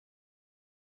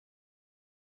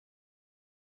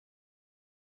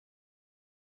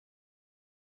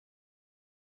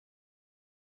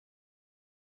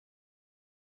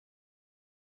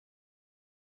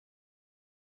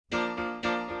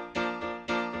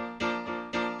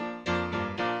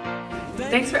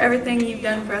Thanks for everything you've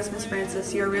done for us, Miss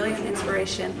Francis. You're really an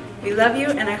inspiration. We love you,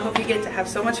 and I hope you get to have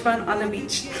so much fun on the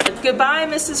beach. Goodbye,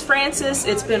 Mrs. Francis.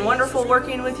 It's been wonderful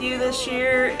working with you this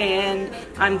year, and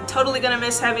I'm totally going to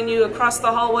miss having you across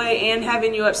the hallway and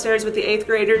having you upstairs with the 8th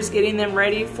graders, getting them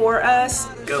ready for us.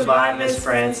 Goodbye, Miss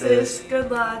Francis.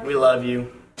 Good luck. We love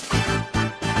you.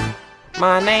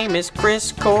 My name is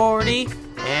Chris Cordy,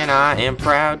 and I am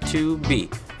proud to be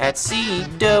at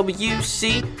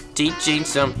CWC teaching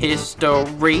some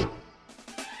history.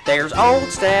 There's old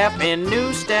staff and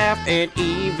new staff and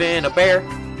even a bear.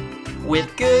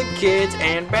 With good kids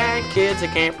and bad kids, I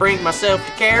can't bring myself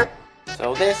to care.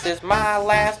 So this is my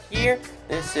last year,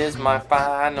 this is my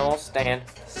final stand.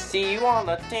 See you on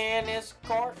the tennis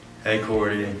court. Hey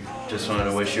Cordy, just wanted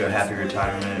to wish you a happy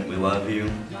retirement. We love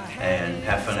you, and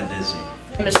have fun at Disney.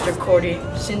 Mr. Cordy,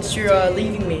 since you're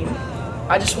leaving me,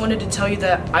 I just wanted to tell you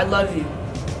that I love you,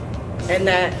 and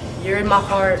that you're in my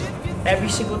heart every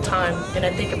single time, and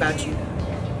I think about you.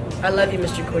 I love you,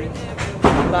 Mr. Cordy.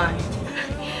 Bye.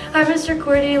 Hi, Mr.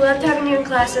 Cordy. Loved having you in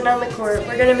class and on the court.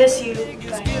 We're gonna miss you. Bye.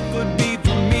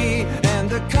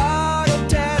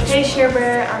 Hey,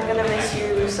 Sherbert. I'm gonna miss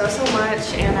you so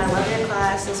much, and I love your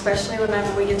class, especially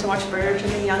whenever we get to watch Burge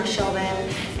and Young Sheldon,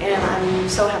 and I'm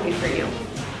so happy for you.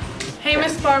 Hey,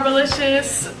 Miss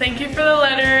Barbalicious. Thank you for the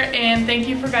letter, and thank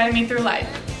you for guiding me through life.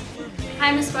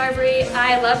 Hi, Miss Barbary.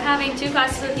 I love having 2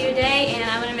 classes with you today, and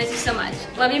I'm gonna miss you so much.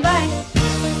 Love you, bye.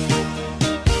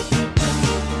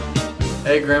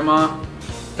 Hey Grandma,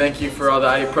 thank you for all the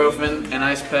ibuprofen and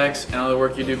ice packs and all the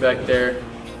work you do back there.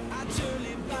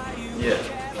 Yeah.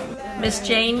 Miss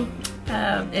Jane,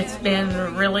 it's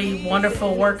been really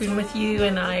wonderful working with you,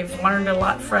 and I've learned a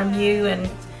lot from you, and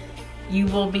you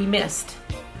will be missed.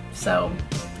 So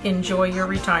enjoy your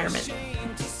retirement.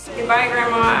 Goodbye,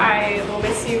 Grandma. I will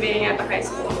miss you being at the high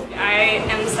school. I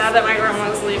am sad that my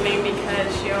grandma is leaving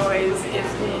because she always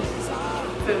gives me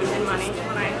food and money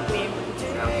when I leave.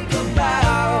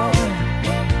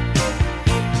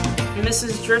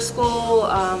 Mrs. Driscoll,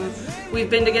 we've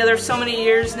been together so many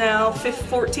years now,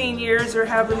 14 years or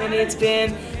however many it's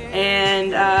been,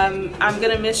 and I'm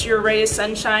going to miss your ray of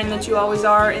sunshine that you always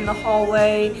are in the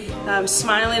hallway,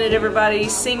 smiling at everybody,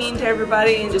 singing to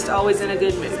everybody, and just always in a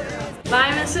good mood.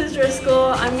 Bye, Mrs. Driscoll.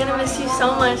 I'm gonna miss you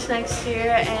so much next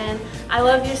year, and I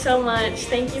love you so much.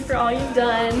 Thank you for all you've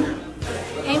done.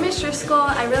 Hey, Miss Driscoll.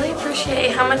 I really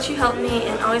appreciate how much you helped me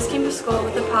and always came to school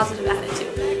with a positive attitude.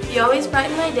 You always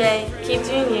brighten my day. Keep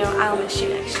doing you. I'll miss you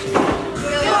next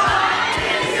year.